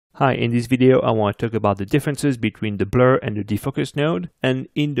Hi, in this video I want to talk about the differences between the blur and the defocus node, and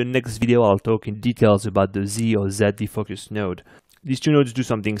in the next video I'll talk in details about the Z or Z defocus node. These two nodes do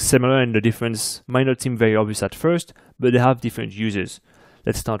something similar and the difference might not seem very obvious at first, but they have different uses.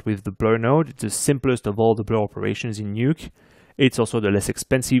 Let's start with the blur node. It's the simplest of all the blur operations in Nuke. It's also the less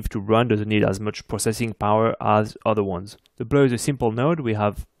expensive to run, doesn't need as much processing power as other ones. The blur is a simple node, we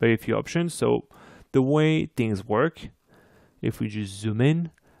have very few options, so the way things work, if we just zoom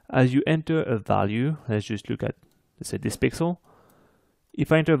in, as you enter a value, let's just look at, let's say this pixel. If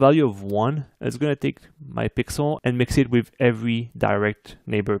I enter a value of 1, it's going to take my pixel and mix it with every direct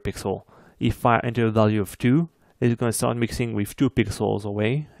neighbor pixel. If I enter a value of 2, it's going to start mixing with 2 pixels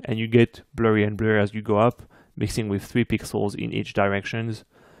away, and you get blurry and blurry as you go up, mixing with 3 pixels in each directions,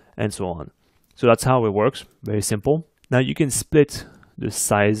 and so on. So that's how it works, very simple. Now you can split the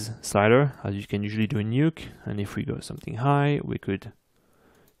size slider, as you can usually do in Nuke, and if we go something high, we could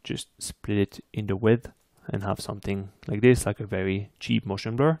just split it in the width and have something like this, like a very cheap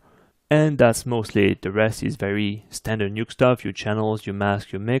motion blur. And that's mostly it. The rest is very standard Nuke stuff, your channels, your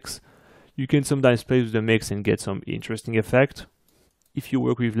mask, your mix. You can sometimes play with the mix and get some interesting effect. If you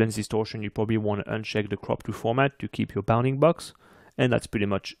work with lens distortion, you probably want to uncheck the crop to format to keep your bounding box. And that's pretty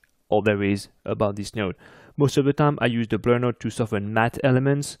much all there is about this node. Most of the time I use the blur node to soften matte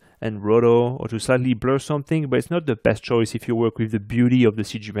elements and roto, or to slightly blur something, but it's not the best choice if you work with the beauty of the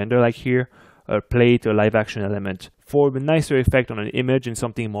CG render like here, a plate or live action element. For a nicer effect on an image and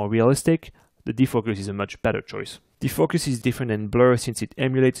something more realistic, the defocus is a much better choice. Defocus is different than blur since it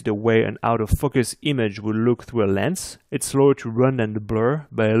emulates the way an out of focus image would look through a lens. It's slower to run than the blur,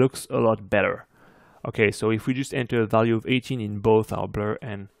 but it looks a lot better. Okay, so if we just enter a value of 18 in both our blur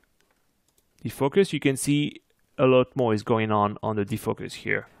and defocus, you can see a lot more is going on the defocus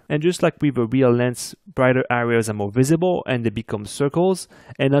here. And just like with a real lens, brighter areas are more visible and they become circles,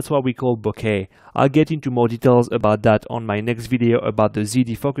 and that's what we call bokeh. I'll get into more details about that on my next video about the Z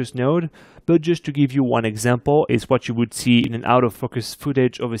defocus node, but just to give you one example is what you would see in an out of focus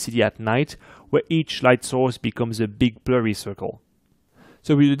footage of a city at night, where each light source becomes a big blurry circle.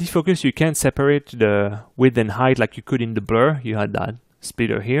 So with the defocus you can separate the width and height like you could in the blur, you had that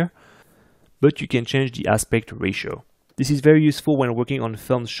splitter here, but you can change the aspect ratio. This is very useful when working on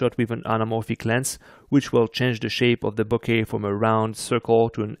films shot with an anamorphic lens, which will change the shape of the bokeh from a round circle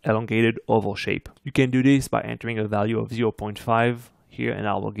to an elongated oval shape. You can do this by entering a value of 0.5 here, and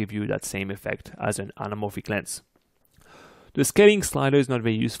I will give you that same effect as an anamorphic lens. The scaling slider is not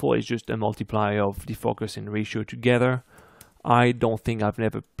very useful, it's just a multiplier of defocus and ratio together. I don't think I've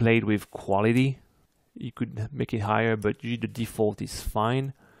never played with quality. You could make it higher, but usually the default is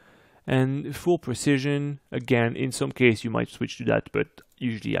fine. And full precision, again, in some case you might switch to that, but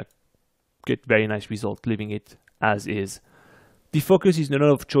usually I get very nice results leaving it as is. Defocus is not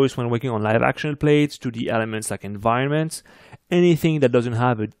of choice when working on live action plates, 2D elements like environments, anything that doesn't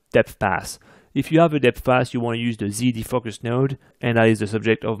have a depth pass. If you have a depth pass, you want to use the Z defocus node, and that is the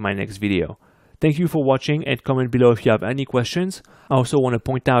subject of my next video. Thank you for watching, and comment below if you have any questions. I also want to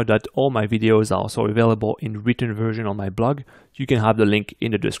point out that all my videos are also available in written version on my blog. You can have the link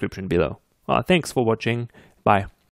in the description below. Thanks for watching. Bye.